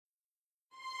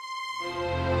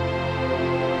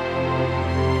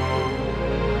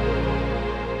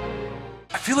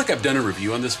feel like I've done a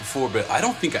review on this before, but I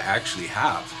don't think I actually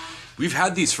have. We've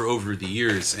had these for over the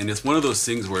years, and it's one of those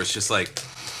things where it's just like,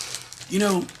 you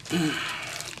know,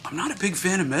 I'm not a big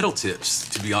fan of metal tips,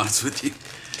 to be honest with you.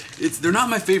 They're not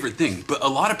my favorite thing, but a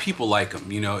lot of people like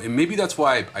them, you know, and maybe that's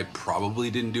why I probably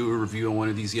didn't do a review on one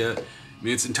of these yet. I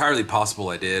mean, it's entirely possible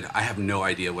I did. I have no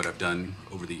idea what I've done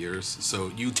over the years,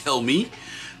 so you tell me.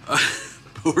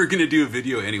 But we're gonna do a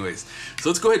video anyways. So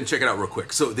let's go ahead and check it out real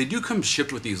quick. So they do come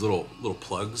shipped with these little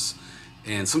plugs,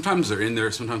 and sometimes they're in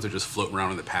there, sometimes they're just floating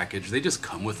around in the package. They just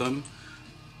come with them.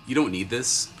 You don't need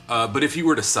this, but if you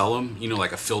were to sell them, you know,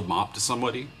 like a filled mop to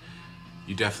somebody,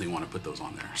 you definitely want to put those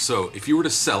on there. So if you were to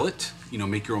sell it, you know,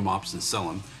 make your own mops and sell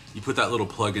them, you put that little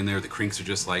plug in there, the crinks are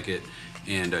just like it,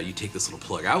 and you take this little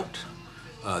plug out.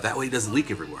 That way it doesn't leak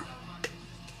everywhere.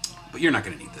 But you're not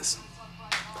gonna need this.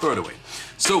 Throw it away.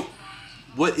 So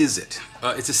what is it?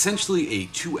 It's essentially a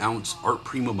 2-ounce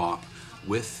ArtPrimo mop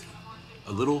with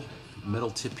a little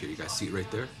metal tip here. You guys see it right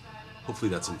there? Hopefully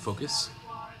that's in focus.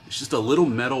 It's just a little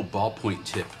metal ballpoint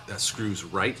tip that screws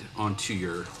right onto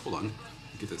your, hold on,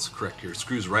 get this correct here. It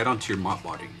screws right onto your mop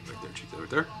body. Right there, check that right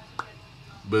there.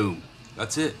 Boom,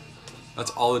 that's it.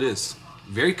 That's all it is.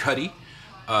 Very cutty.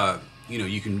 You know,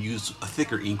 you can use a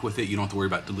thicker ink with it. You don't have to worry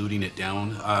about diluting it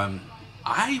down.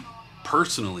 I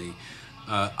personally,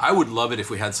 I would love it if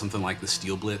we had something like the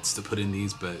Steel Blitz to put in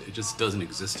these, but it just doesn't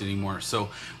exist anymore. So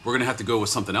we're gonna have to go with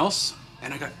something else.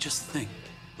 And I got just the thing.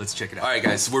 Let's check it out. All right,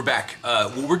 guys, so we're back.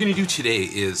 What we're gonna do today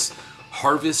is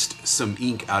harvest some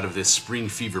ink out of this Spring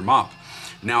Fever mop.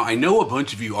 Now, I know a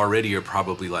bunch of you already are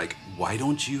probably like, why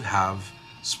don't you have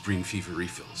Spring Fever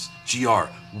refills?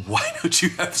 GR, why don't you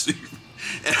have?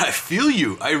 And I feel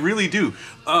you, I really do.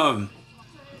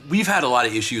 We've had a lot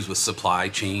of issues with supply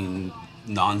chain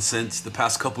nonsense the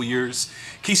past couple years.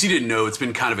 In case you didn't know, it's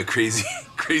been kind of a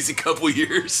crazy couple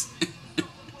years.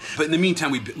 But in the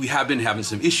meantime, we have been having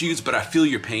some issues, but I feel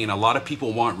your pain. A lot of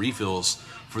people want refills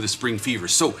for the Spring Fever.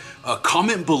 So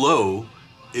comment below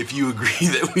if you agree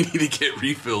that we need to get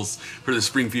refills for the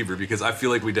Spring Fever, because I feel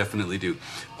like we definitely do.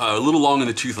 A little long in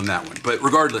the tooth on that one. But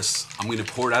regardless, I'm gonna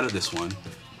pour it out of this one,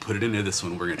 put it into this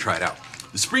one, we're gonna try it out.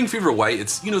 The Spring Fever White,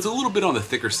 it's, you know, it's a little bit on the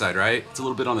thicker side, right? It's a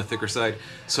little bit on the thicker side.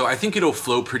 So I think it'll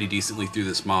flow pretty decently through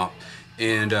this mop.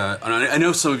 And I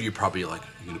know some of you probably like,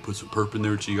 you're gonna put some purp in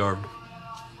there, GR?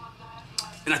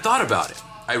 And I thought about it.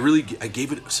 I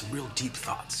gave it some real deep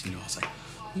thoughts. You know, I was like,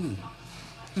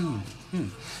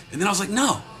 And then I was like,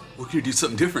 no, we're gonna do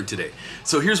something different today.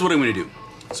 So here's what I'm gonna do.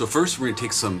 So first we're gonna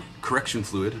take some correction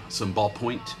fluid, some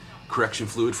ballpoint correction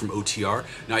fluid from OTR.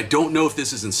 Now I don't know if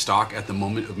this is in stock at the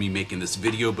moment of me making this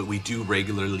video, but we do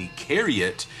regularly carry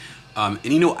it. And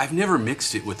you know, I've never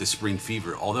mixed it with the Spring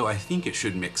Fever, although I think it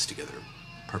should mix together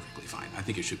perfectly fine. I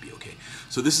think it should be okay.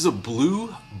 So this is a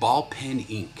blue ball pen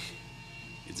ink.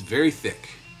 It's very thick.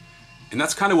 And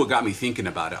that's kind of what got me thinking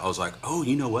about it. I was like, oh,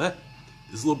 you know what?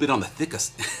 It's a little bit on the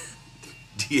thickest,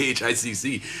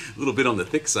 DHICC, a little bit on the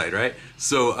thick side, right?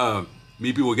 So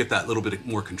maybe we'll get that little bit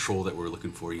more control that we're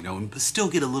looking for, you know, and still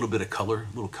get a little bit of color,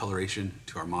 a little coloration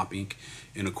to our mop ink.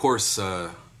 And of course,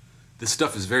 this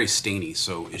stuff is very stainy,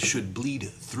 so it should bleed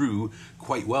through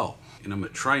quite well. And I'm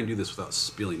gonna try and do this without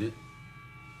spilling it.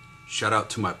 Shout out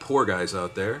to my poor guys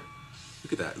out there.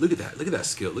 Look at that, look at that, look at that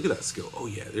skill, look at that skill. Oh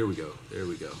yeah, there we go, there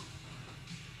we go.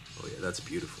 Oh yeah, that's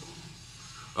beautiful.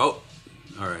 Oh,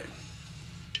 all right.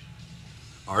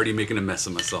 Already making a mess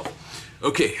of myself.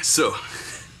 Okay, so,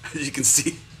 as you can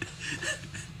see,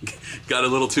 got a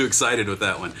little too excited with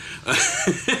that one.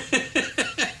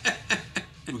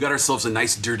 We got ourselves a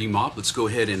nice dirty mop. Let's go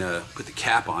ahead and put the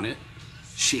cap on it,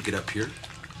 shake it up here.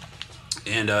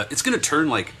 And it's gonna turn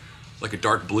like a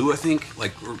dark blue, I think.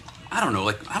 Like, or, I don't know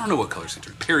what color it's gonna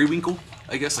turn. Periwinkle,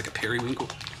 I guess, like a periwinkle.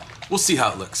 We'll see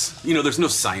how it looks. You know, there's no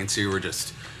science here, we're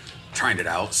just trying it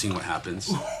out, seeing what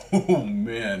happens. Oh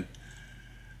man.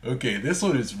 Okay, this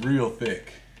one is real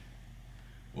thick.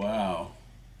 Wow.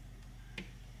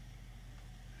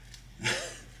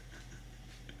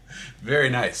 Very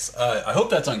nice. I hope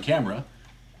that's on camera.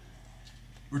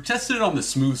 We're testing it on the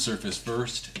smooth surface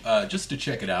first, just to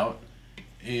check it out.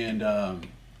 And,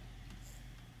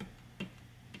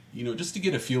 you know, just to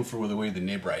get a feel for the way the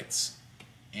nib writes.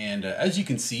 And as you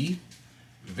can see,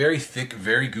 very thick,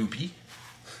 very goopy.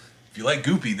 If you like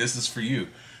goopy, this is for you.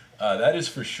 That is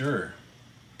for sure.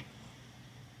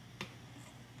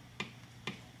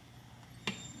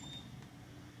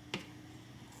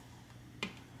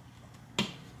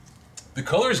 The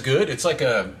color is good. It's like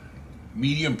a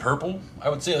medium purple. I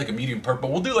would say like a medium purple.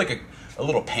 We'll do like a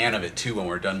little pan of it too when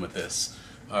we're done with this.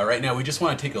 Right now we just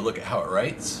want to take a look at how it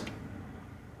writes.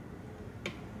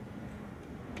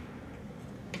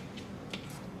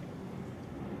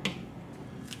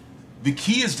 The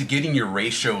key is to getting your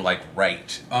ratio like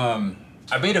right.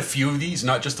 I made a few of these,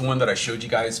 not just the one that I showed you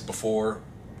guys before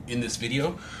in this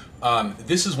video.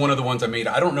 This is one of the ones I made.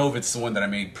 I don't know if it's the one that I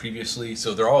made previously,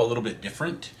 so they're all a little bit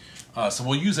different. So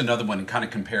we'll use another one and kind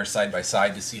of compare side by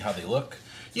side to see how they look.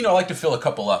 You know, I like to fill a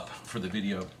couple up for the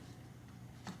video.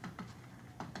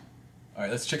 All right,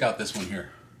 let's check out this one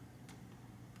here.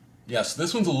 Yeah, so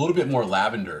this one's a little bit more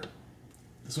lavender.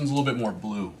 This one's a little bit more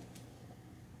blue.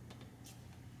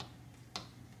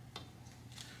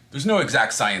 There's no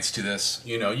exact science to this.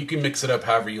 You know, you can mix it up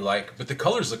however you like, but the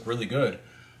colors look really good.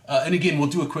 And again, we'll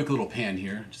do a quick little pan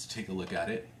here, just to take a look at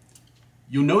it.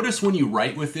 You'll notice when you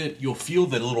write with it, you'll feel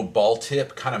the little ball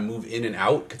tip kind of move in and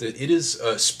out, because it is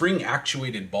a spring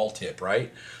actuated ball tip,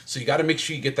 right? So you gotta make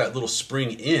sure you get that little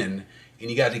spring in, and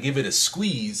you gotta give it a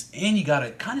squeeze, and you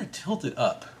gotta kind of tilt it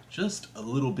up just a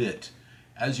little bit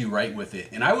as you write with it.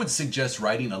 And I would suggest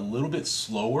writing a little bit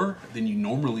slower than you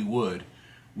normally would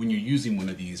when you're using one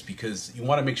of these, because you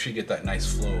wanna make sure you get that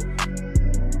nice flow.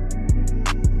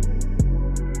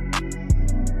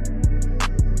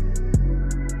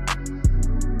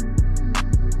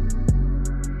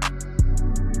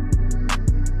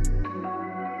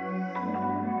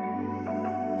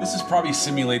 This has probably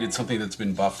simulated something that's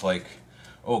been buffed like,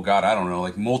 oh God, I don't know,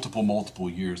 like multiple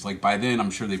years. Like by then,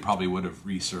 I'm sure they probably would have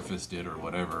resurfaced it or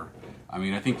whatever. I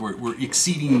mean, I think we're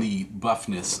exceeding the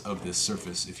buffness of this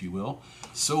surface, if you will.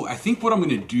 So I think what I'm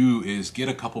gonna do is get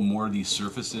a couple more of these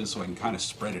surfaces so I can kind of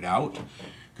spread it out.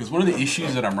 Because one of the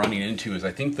issues that I'm running into is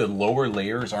I think the lower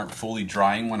layers aren't fully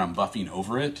drying when I'm buffing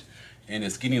over it, and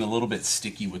it's getting a little bit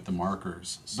sticky with the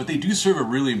markers. But they do serve a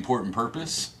really important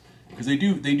purpose, because they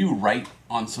do write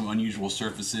on some unusual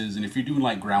surfaces, and if you're doing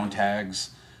like ground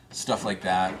tags, stuff like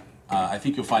that, I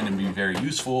think you'll find them to be very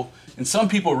useful. And some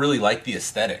people really like the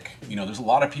aesthetic. You know, there's a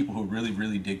lot of people who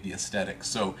really dig the aesthetic.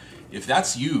 So if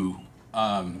that's you,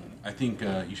 I think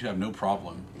you should have no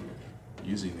problem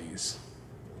using these.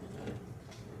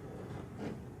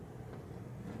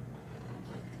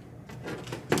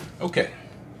 Okay,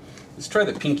 let's try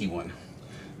the pinky one.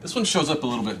 This one shows up a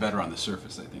little bit better on the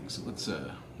surface, I think. So let's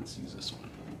use this one.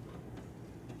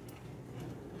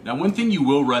 Now, one thing you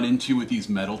will run into with these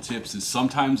metal tips is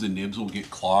sometimes the nibs will get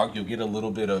clogged. You'll get a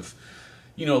little bit of,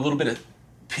 you know, a little bit of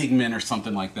pigment or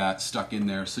something like that stuck in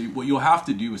there. So what you'll have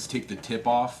to do is take the tip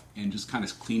off and just kind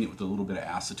of clean it with a little bit of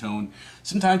acetone.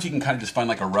 Sometimes you can kind of just find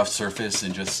like a rough surface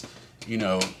and just, you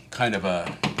know, kind of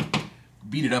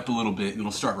beat it up a little bit and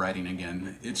it'll start writing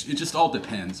again. It just all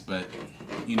depends, but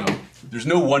you know, there's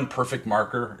no one perfect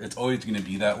marker. It's always going to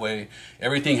be that way.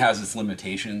 Everything has its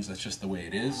limitations. That's just the way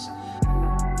it is.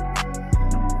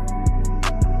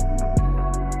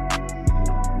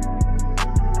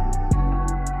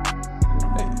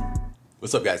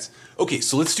 What's up, guys? Okay,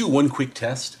 so let's do one quick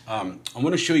test. I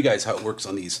want to show you guys how it works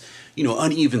on these, you know,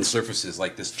 uneven surfaces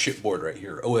like this chipboard right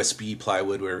here, OSB,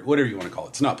 plywood, or whatever you want to call it.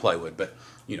 It's not plywood, but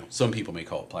you know, some people may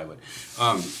call it plywood.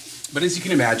 But as you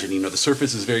can imagine, you know, the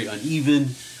surface is very uneven.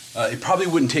 It probably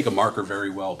wouldn't take a marker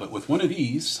very well, but with one of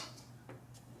these,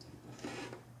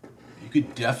 you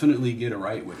could definitely get it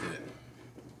right with it.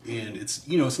 And it's,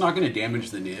 you know, it's not going to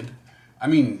damage the nib. I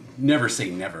mean, never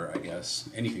say never, I guess.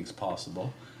 Anything's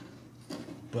possible.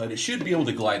 But it should be able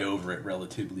to glide over it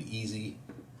relatively easy.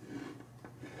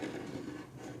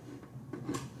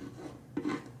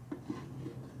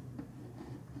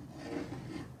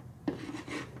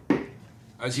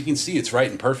 As you can see, it's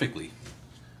writing perfectly.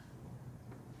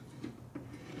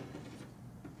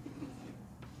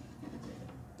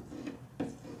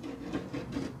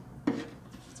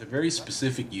 It's a very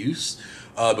specific use,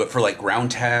 but for like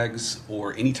ground tags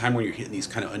or any time when you're hitting these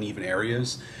kind of uneven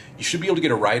areas, you should be able to get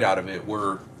a write out of it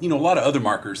where, you know, a lot of other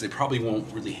markers, they probably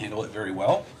won't really handle it very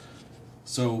well.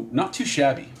 So not too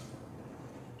shabby.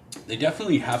 They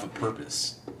definitely have a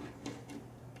purpose.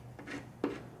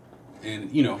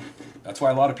 And, you know, that's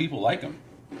why a lot of people like them.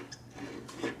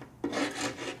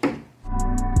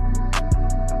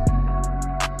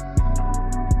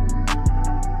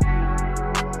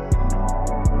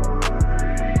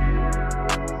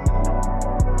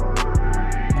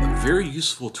 Very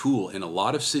useful tool in a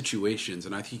lot of situations,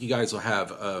 and I think you guys will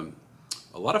have a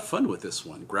lot of fun with this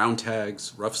one. Ground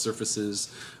tags, rough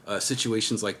surfaces,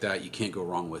 situations like that, you can't go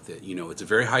wrong with it. You know, it's a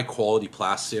very high quality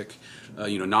plastic,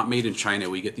 you know, not made in China.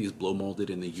 We get these blow molded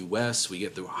in the US. We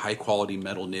get the high quality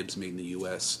metal nibs made in the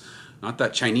US. Not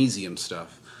that Chinesium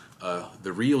stuff,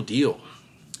 the real deal.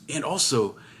 And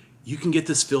also, you can get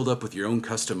this filled up with your own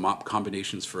custom mop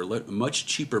combinations for a much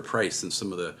cheaper price than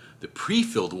some of the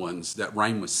pre-filled ones that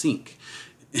rhyme with sink.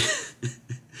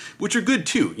 which are good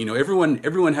too. You know,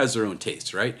 everyone has their own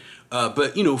taste, right?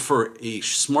 But you know, for a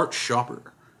smart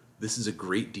shopper, this is a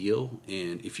great deal.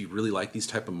 And if you really like these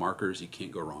type of markers, you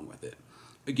can't go wrong with it.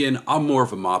 Again, I'm more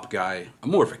of a mop guy.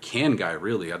 I'm more of a can guy,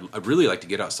 really. I'd really like to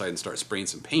get outside and start spraying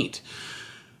some paint.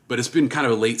 But it's been kind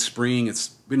of a late spring. It's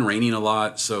been raining a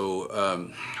lot.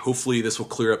 So hopefully this will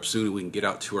clear up soon and we can get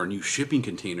out to our new shipping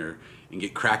container and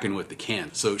get cracking with the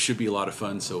can. So it should be a lot of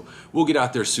fun. So we'll get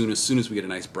out there as soon as we get a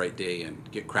nice bright day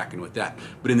and get cracking with that.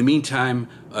 But in the meantime,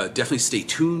 definitely stay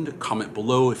tuned. Comment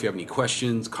below if you have any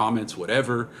questions, comments,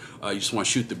 whatever. You just want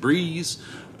to shoot the breeze.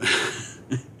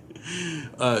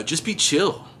 Just be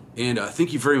chill. And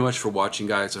thank you very much for watching,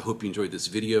 guys. I hope you enjoyed this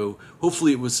video.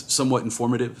 Hopefully it was somewhat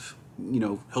informative, you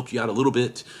know, helped you out a little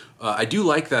bit. I do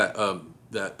like that,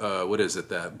 what is it,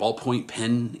 that ballpoint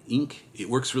pen ink. It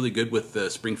works really good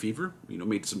with Spring Fever. You know,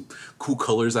 made some cool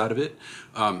colors out of it.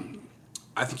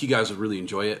 I think you guys would really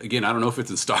enjoy it. Again, I don't know if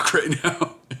it's in stock right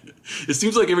now. It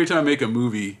seems like every time I make a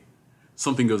movie,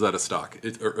 something goes out of stock,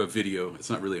 or a video. It's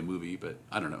not really a movie, but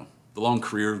I don't know. The Long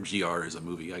Career of GR is a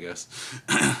movie, I guess.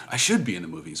 I should be in the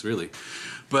movies, really.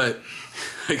 But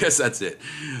I guess that's it.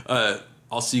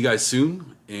 I'll see you guys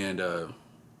soon, and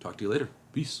talk to you later.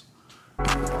 Peace.